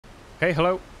Hey,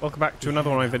 hello. Welcome back to another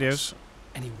one of my videos.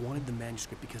 And he wanted the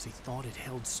manuscript because he thought it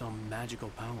held some magical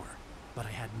power. But I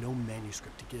had no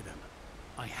manuscript to give him.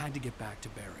 I had to get back to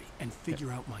Barry and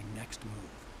figure out my next move.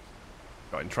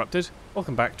 Got interrupted.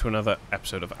 Welcome back to another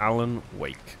episode of Alan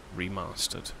Wake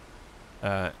Remastered.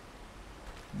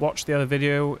 Watch the other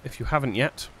video if you haven't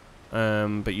yet,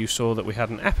 but you saw that we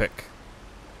had an epic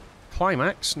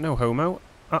climax, no homo,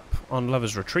 up on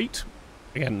Lover's Retreat.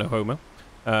 Again, no homo.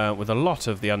 With a lot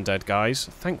of the undead guys.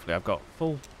 Thankfully, I've got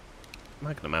full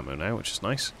magnum ammo now, which is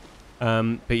nice.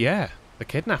 But yeah, the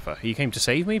kidnapper. He came to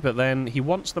save me, but then he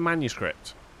wants the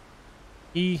manuscript.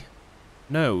 He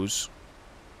knows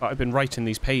that I've been writing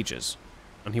these pages,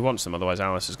 and he wants them, otherwise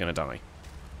Alice is going to die.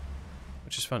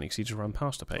 Which is funny, because he just ran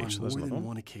past a page. On more than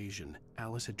one occasion,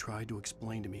 Alice had tried to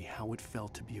explain to me how it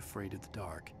felt to be afraid of the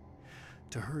dark.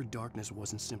 To her, darkness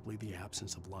wasn't simply the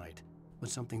absence of light,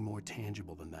 but something more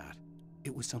tangible than that.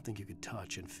 It was something you could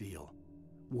touch and feel.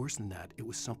 Worse than that, it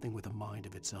was something with a mind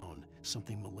of its own,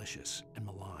 something malicious and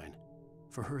malign.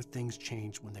 For her, things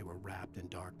changed when they were wrapped in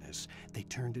darkness. They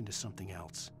turned into something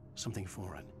else, something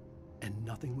foreign, and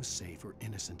nothing was safe or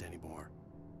innocent anymore.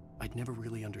 I'd never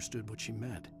really understood what she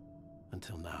meant,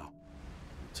 until now.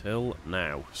 Until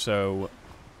now. So,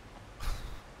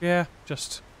 yeah,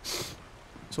 just...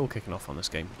 it's all kicking off on this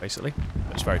game, basically.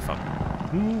 It's very fun.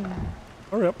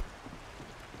 Hurry up.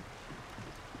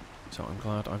 So I'm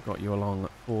glad I've got you along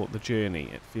for the journey.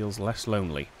 It feels less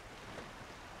lonely.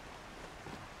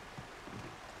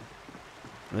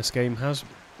 And this game has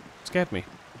scared me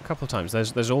a couple of times.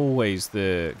 There's always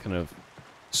the kind of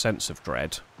sense of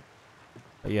dread.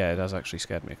 But yeah, it has actually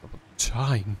scared me a couple of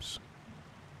times.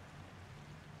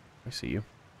 I see you.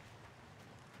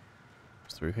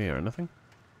 It's through here, nothing?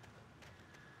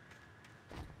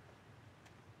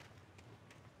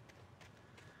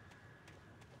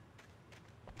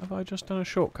 Have I just done a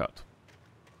shortcut?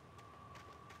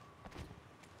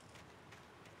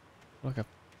 Like a...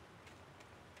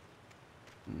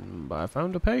 but I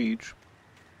found a page.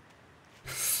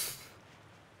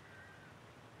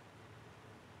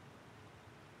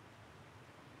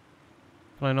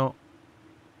 Can I not?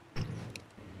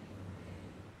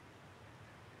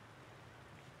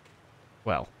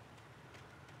 Well.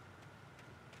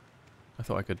 I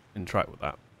thought I could interact with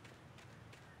that.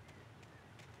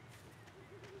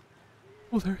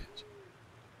 Oh, there he is.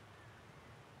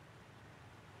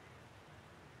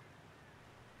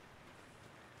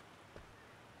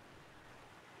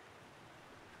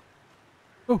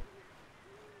 Oh.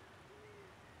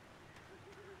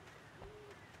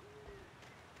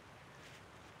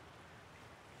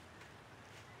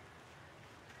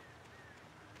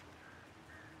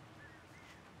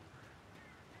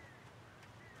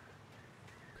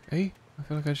 Okay, I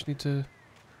feel like I just need to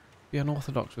be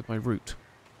unorthodox with my route.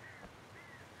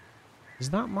 Is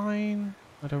that mine?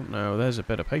 I don't know. There's a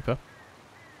bit of paper.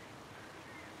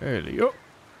 There you go.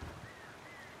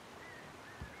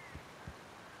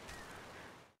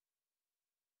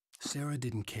 Sarah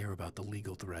didn't care about the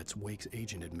legal threats Wake's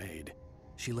agent had made.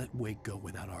 She let Wake go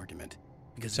without argument.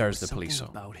 Because Sarah's there the was police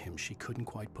something about him she couldn't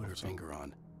quite put her finger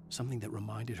on. Something that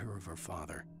reminded her of her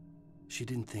father. She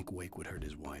didn't think Wake would hurt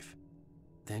his wife.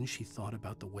 Then she thought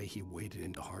about the way he waded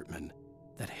into Hartman.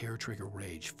 That hair-trigger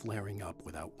rage flaring up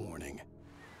without warning.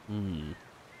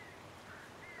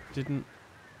 Didn't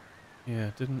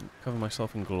cover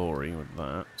myself in glory with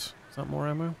that. Is that more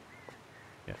ammo?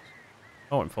 Yes.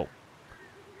 Oh, I'm full.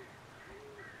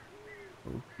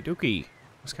 Okie dokie.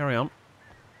 Let's carry on.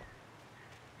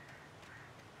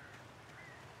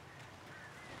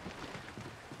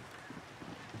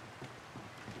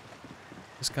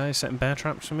 This guy is setting bear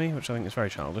traps for me, which I think is very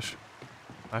childish.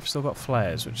 I've still got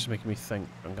flares, which is making me think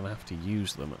I'm going to have to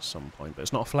use them at some point. But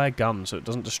it's not a flare gun, so it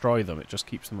doesn't destroy them. It just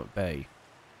keeps them at bay.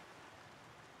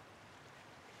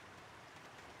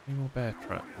 Any more bear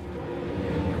trap?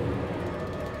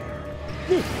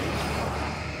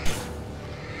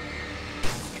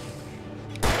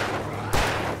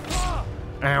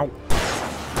 Ow!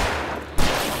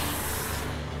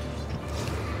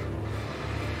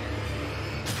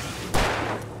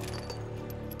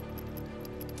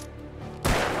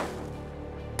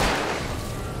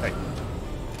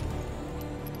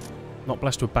 Not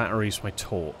blessed with batteries for my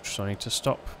torch, so I need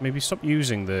to maybe stop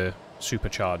using the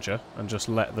supercharger and just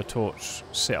let the torch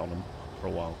sit on them for a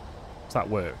while. So that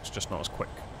works, just not as quick.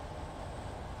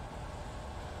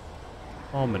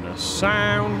 Ominous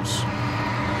sounds.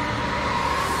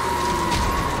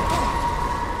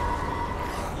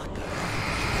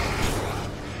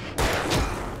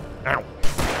 Ow.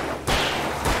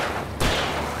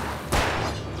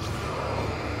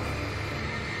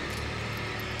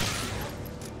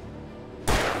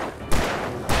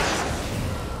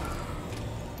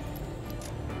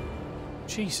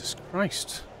 Jesus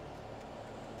Christ.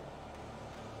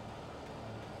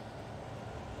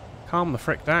 Calm the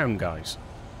frick down, guys.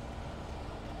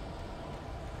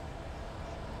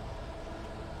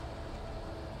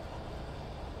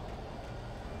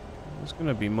 There's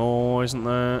gonna be more, isn't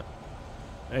there?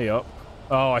 Hey up.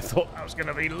 Oh, I thought that was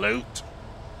gonna be loot.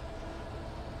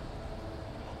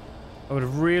 I would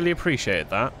have really appreciated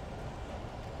that.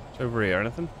 It's over here,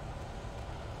 anything?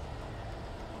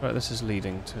 Right, this is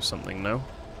leading to something now.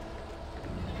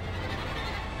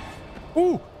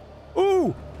 Ooh!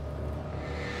 Ooh!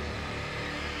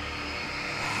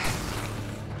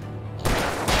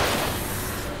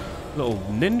 Little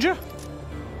ninja?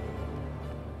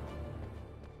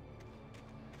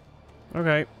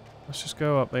 Okay, let's just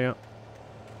go up there.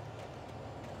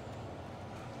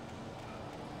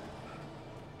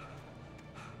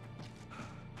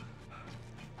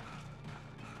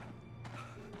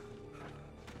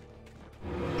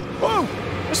 Whoa!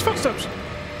 There's footsteps!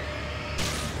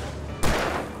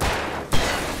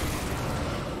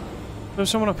 There's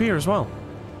someone up here as well.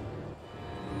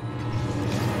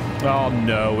 Oh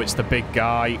no, it's the big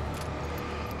guy.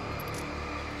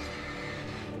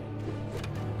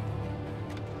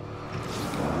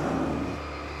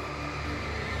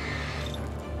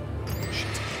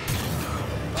 Shit.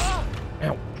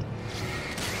 Ow.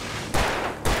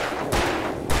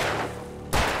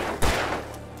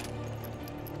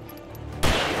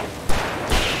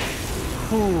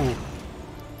 Ooh.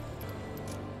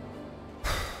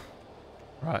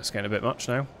 Right, it's getting a bit much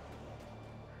now.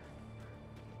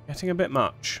 Getting a bit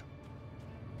much.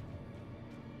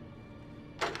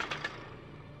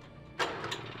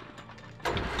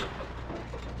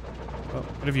 Well,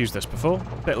 could have used this before.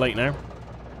 A bit late now.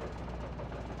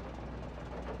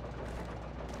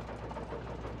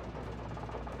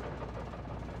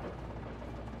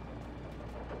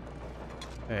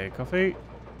 Hey, coffee.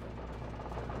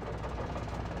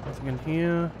 Nothing in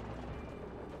here.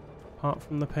 Apart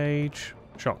from the page.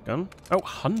 Shotgun. Oh,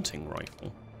 hunting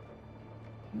rifle.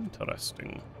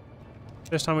 Interesting.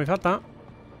 This time we've had that.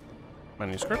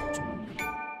 Manuscript.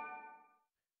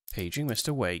 Paging Mr.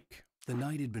 Wake. The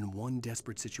night had been one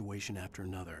desperate situation after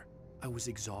another. I was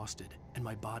exhausted, and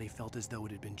my body felt as though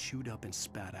it had been chewed up and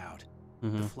spat out.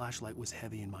 The flashlight was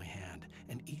heavy in my hand,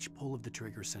 and each pull of the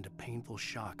trigger sent a painful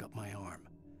shock up my arm.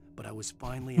 But I was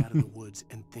finally out of the woods,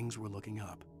 and things were looking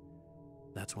up.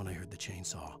 That's when I heard the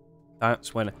chainsaw.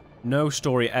 That's when... No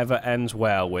story ever ends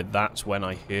well with "that's when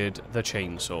I heard the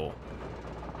chainsaw."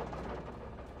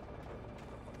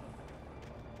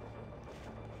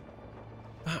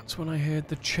 That's when I heard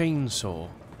the chainsaw.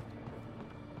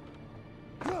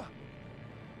 I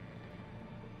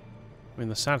mean,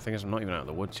 the sad thing is I'm not even out of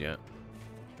the woods yet.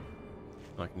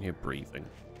 I can hear breathing.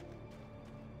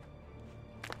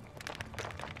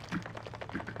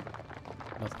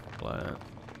 Nothing flat.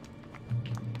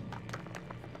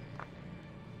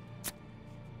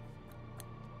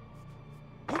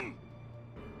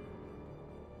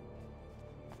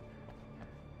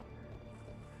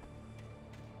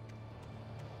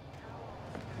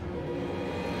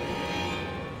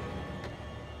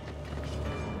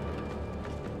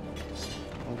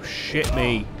 Shit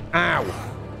me. Ow!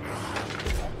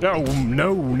 No,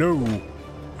 no, no.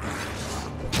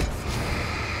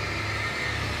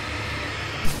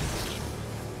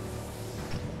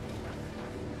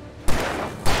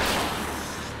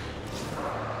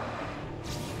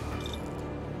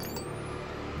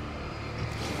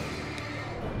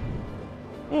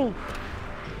 Oh.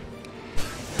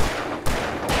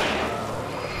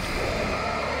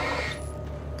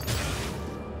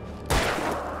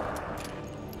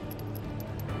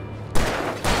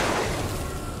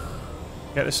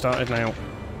 Get this started now. I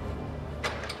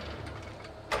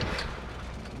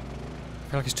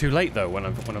feel like it's too late though when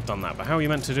I've done that. But how are you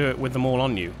meant to do it with them all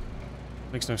on you?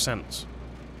 Makes no sense.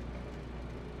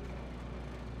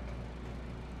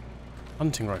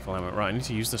 Hunting rifle ammo. Right, I need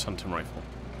to use this hunting rifle.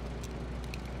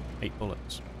 8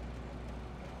 bullets.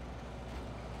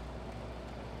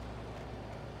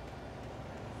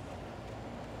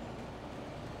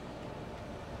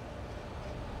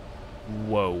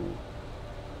 Whoa.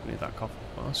 Need that coffee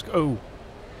flask. Oh!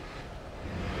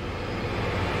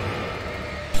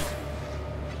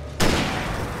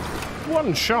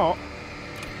 One shot?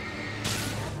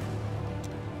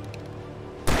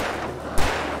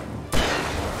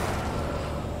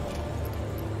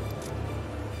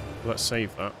 Let's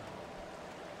save that.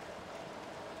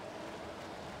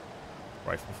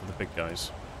 Rifle for the big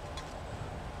guys.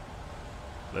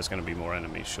 There's going to be more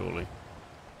enemies, surely.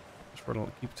 Just run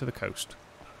along, keep to the coast.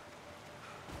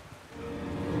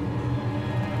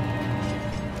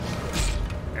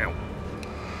 Ow.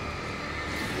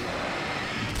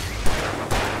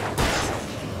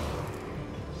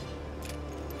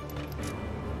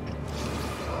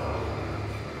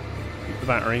 the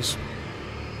batteries.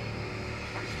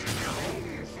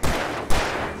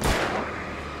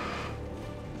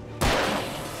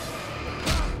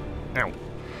 Ow.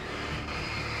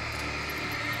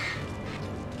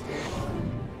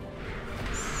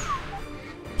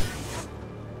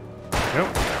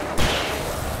 Nope.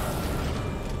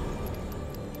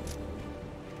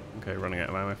 Okay, running out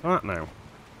of ammo for that now.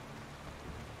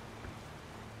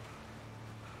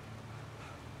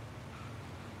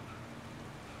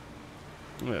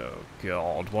 Oh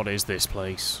god, what is this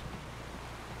place?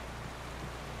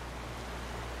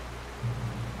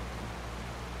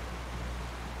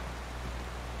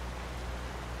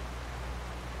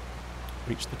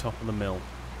 Reach the top of the mill.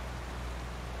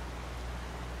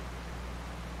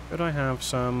 Could I have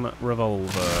some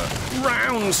revolver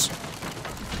rounds?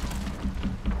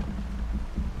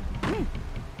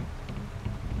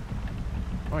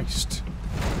 Christ.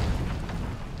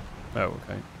 Oh,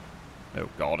 okay. Oh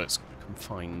god, it's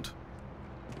confined.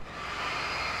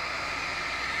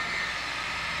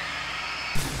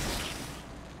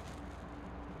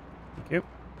 Thank you.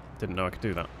 Didn't know I could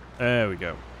do that. There we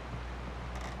go.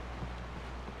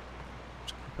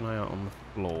 Just keep an eye out on the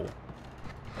floor.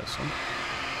 There's some.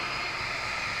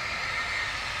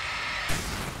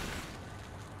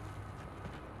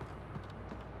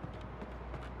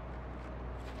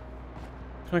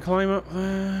 Can I climb up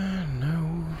there?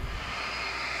 No.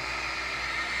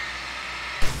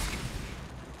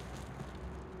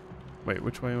 Wait,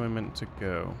 which way am I meant to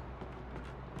go?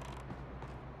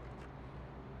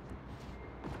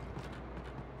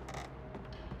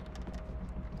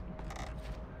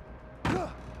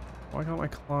 Why can't I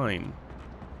climb?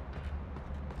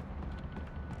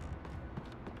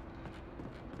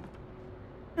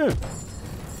 Yeah.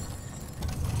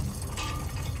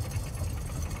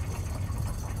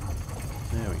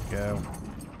 There we go.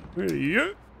 Yeah.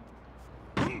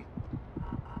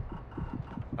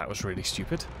 That was really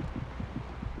stupid.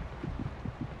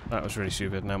 That was really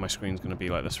stupid. Now my screen's going to be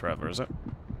like this forever, is it?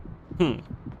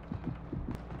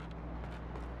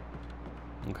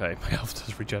 Okay, my health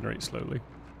does regenerate slowly.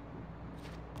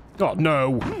 God,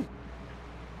 no!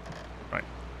 Right.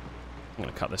 I'm going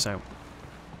to cut this out.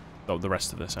 Oh, the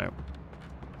rest of this out.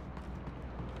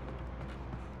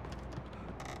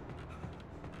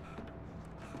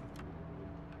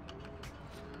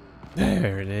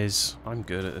 There it is. I'm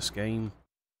good at this game.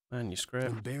 Manuscript.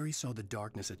 When Barry saw the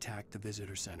darkness attack the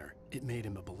visitor center, it made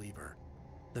him a believer.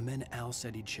 The men Al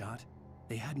said he'd shot,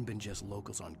 they hadn't been just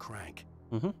locals on crank.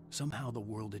 Somehow the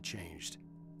world had changed,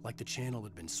 like the channel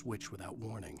had been switched without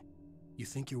warning. You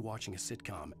think you're watching a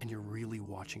sitcom, and you're really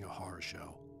watching a horror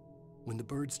show. When the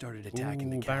birds started attacking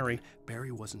the cabin,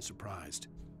 Barry wasn't surprised,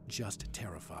 just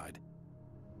terrified.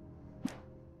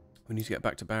 We need to get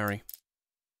back to Barry.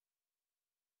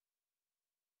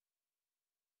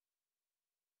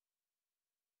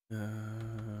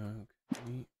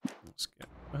 Okay, let's get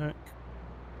back.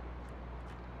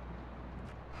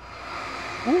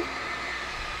 Ooh.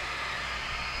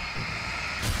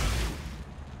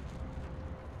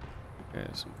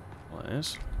 There's some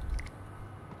pliers.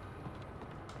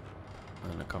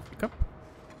 And a coffee cup.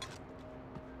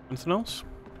 Anything else?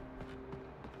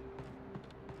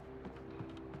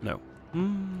 No.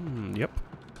 Yep.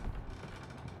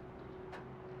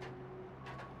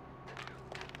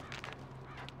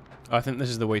 I think this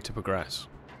is the way to progress.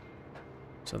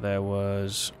 So there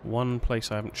was one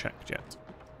place I haven't checked yet,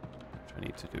 which I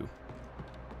need to do.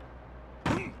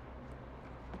 It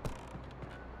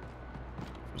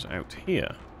was out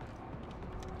here.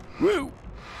 Woo!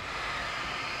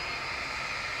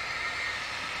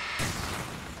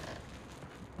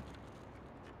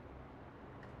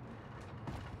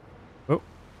 Oh,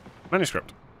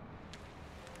 manuscript.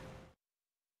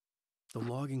 The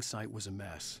logging site was a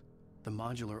mess. The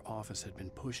modular office had been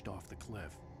pushed off the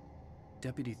cliff.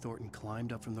 Deputy Thornton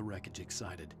climbed up from the wreckage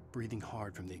excited, breathing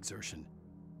hard from the exertion.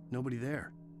 Nobody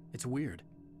there. It's weird.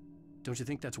 Don't you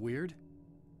think that's weird?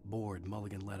 Bored,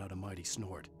 Mulligan let out a mighty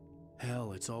snort.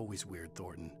 Hell, it's always weird,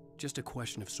 Thornton. Just a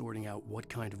question of sorting out what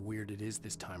kind of weird it is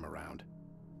this time around.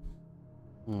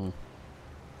 Okay,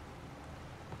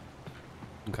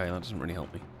 that doesn't really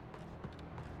help me.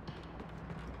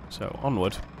 So,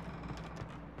 onward.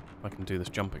 If I can do this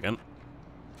jump again.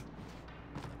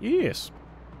 Yes!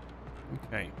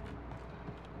 Okay.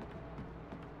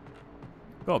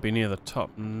 Gotta be near the top.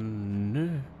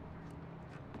 No.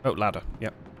 Oh, ladder.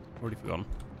 Yep. Already forgotten.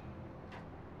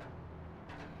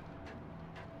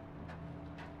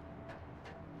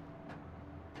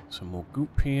 Some more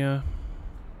goop here.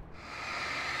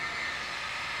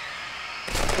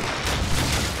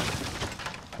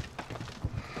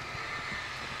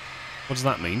 What does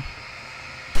that mean?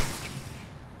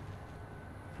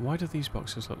 Why do these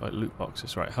boxes look like loot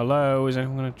boxes? Right, hello, is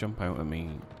anyone going to jump out at me?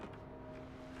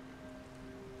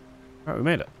 Right, we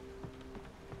made it.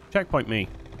 Checkpoint me.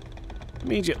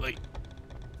 Immediately.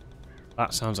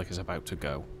 That sounds like it's about to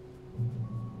go.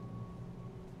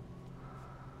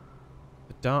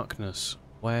 The darkness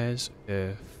wears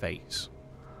her face.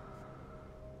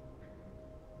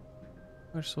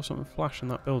 I just saw something flash in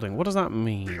that building. What does that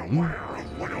mean? Be aware of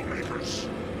Widowmakers.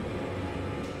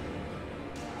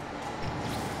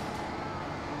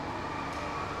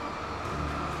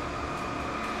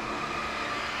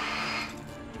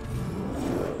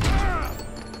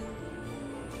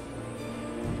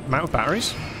 I'm out of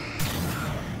batteries.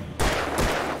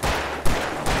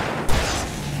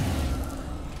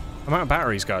 I'm out of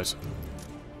batteries, guys.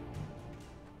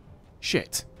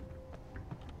 Shit.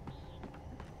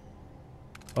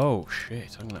 Oh,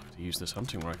 shit. I'm gonna have to use this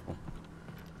hunting rifle.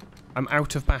 I'm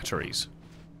out of batteries.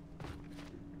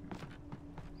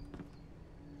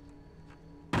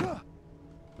 Nice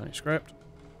script.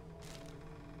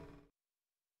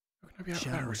 How can I be out of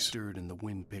Shadows batteries? stirred and the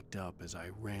wind picked up as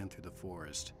I ran through the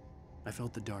forest. I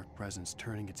felt the dark presence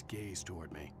turning its gaze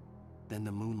toward me. Then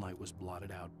the moonlight was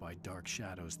blotted out by dark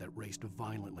shadows that raced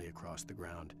violently across the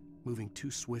ground, moving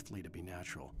too swiftly to be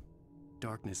natural.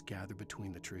 Darkness gathered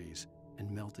between the trees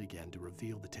and melted again to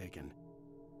reveal the Taken.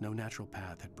 No natural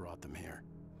path had brought them here.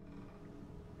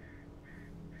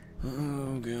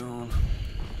 Oh, God.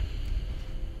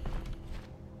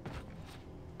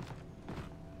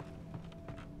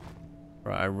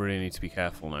 Right, I really need to be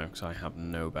careful now, because I have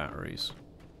no batteries.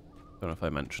 Don't know if I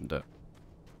mentioned it.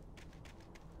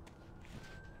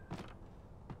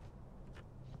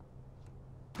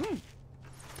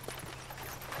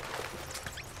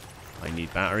 I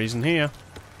need batteries in here.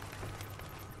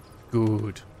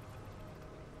 Good.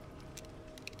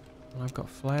 Well, I've got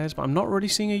flares, but I'm not really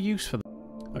seeing a use for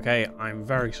them. Okay, I'm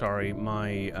very sorry.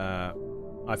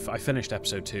 I finished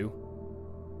episode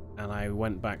 2, and I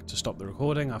went back to stop the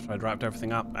recording after I'd wrapped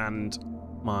everything up, and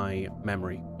my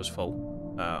memory was full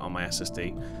on my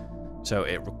SSD, so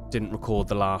it didn't record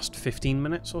the last 15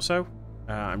 minutes or so.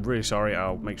 I'm really sorry.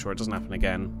 I'll make sure it doesn't happen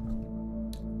again.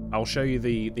 I'll show you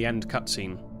the end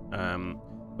cutscene,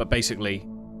 but basically,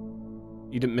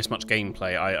 you didn't miss much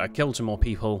gameplay. I killed some more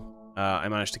people. I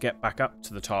managed to get back up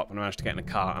to the top, and I managed to get in a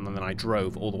car, and then I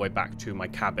drove all the way back to my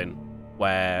cabin,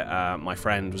 where my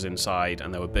friend was inside,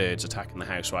 and there were birds attacking the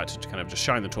house, so I had to kind of just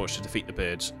shine the torch to defeat the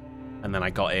birds, and then I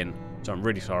got in. So I'm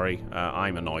really sorry.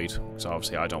 I'm annoyed, because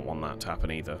obviously I don't want that to happen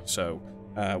either. So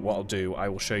what I'll do, I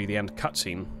will show you the end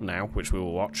cutscene now, which we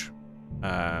will watch,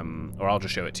 or I'll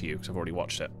just show it to you, because I've already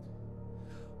watched it.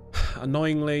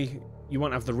 Annoyingly, you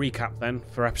won't have the recap then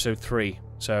for episode 3,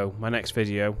 so my next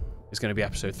video is going to be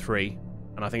episode 3,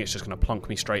 and I think it's just going to plonk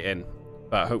me straight in.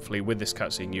 But hopefully with this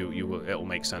cutscene, it'll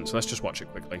make sense. So let's just watch it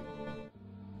quickly.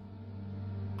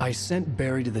 I sent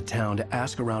Barry to the town to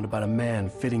ask around about a man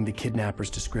fitting the kidnapper's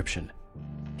description.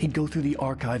 He'd go through the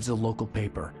archives of the local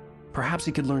paper. Perhaps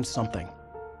he could learn something.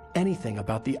 Anything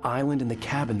about the island and the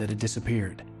cabin that had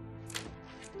disappeared.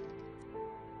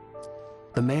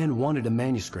 The man wanted a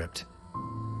manuscript.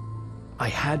 I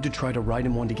had to try to write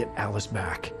him one to get Alice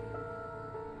back.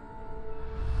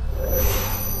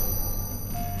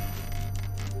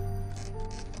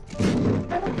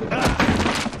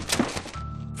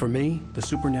 For me, the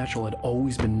supernatural had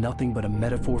always been nothing but a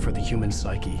metaphor for the human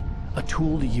psyche, a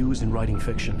tool to use in writing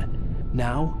fiction.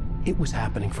 Now, it was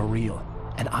happening for real,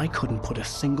 and I couldn't put a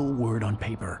single word on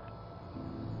paper.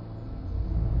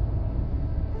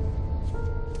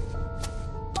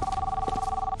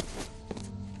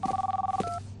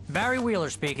 Barry Wheeler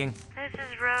speaking. This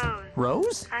is Rose.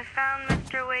 Rose? I found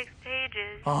Mr. Wake's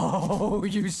pages. Oh,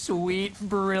 you sweet,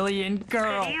 brilliant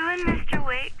girl. Could you and Mr.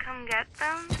 Wake come get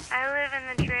them? I live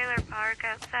in the trailer park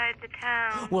outside the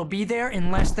town. We'll be there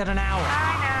in less than an hour.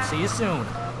 Bye now. See you soon.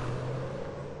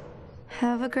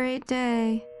 Have a great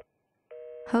day.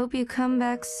 Hope you come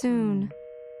back soon.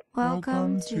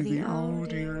 Welcome to the Oh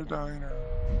Dear Diner.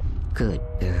 Good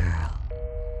girl.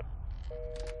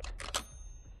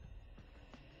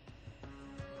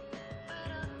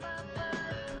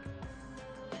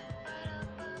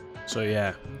 So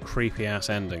yeah, creepy ass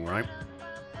ending, right?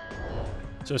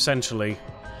 So essentially,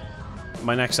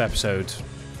 my next episode,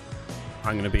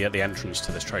 I'm going to be at the entrance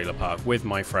to this trailer park with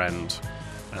my friend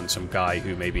and some guy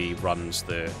who maybe runs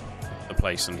the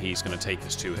place, and he's going to take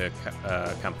us to her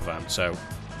camper van. So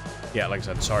yeah, like I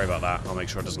said, sorry about that. I'll make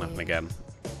sure it doesn't happen again.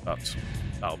 but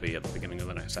that'll be at the beginning of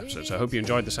the next episode. So I hope you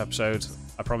enjoyed this episode.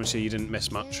 I promise you didn't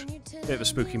miss much. Bit of a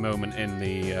spooky moment in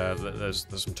the there's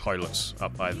some toilets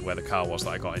up by where the car was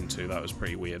that I got into. That was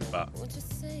pretty weird, but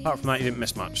apart from that, you didn't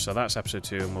miss much. So that's episode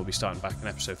 2, and we'll be starting back in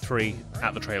episode 3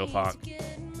 at the trailer park,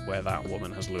 where that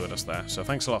woman has lured us there. So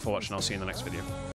thanks a lot for watching. I'll see you in the next video.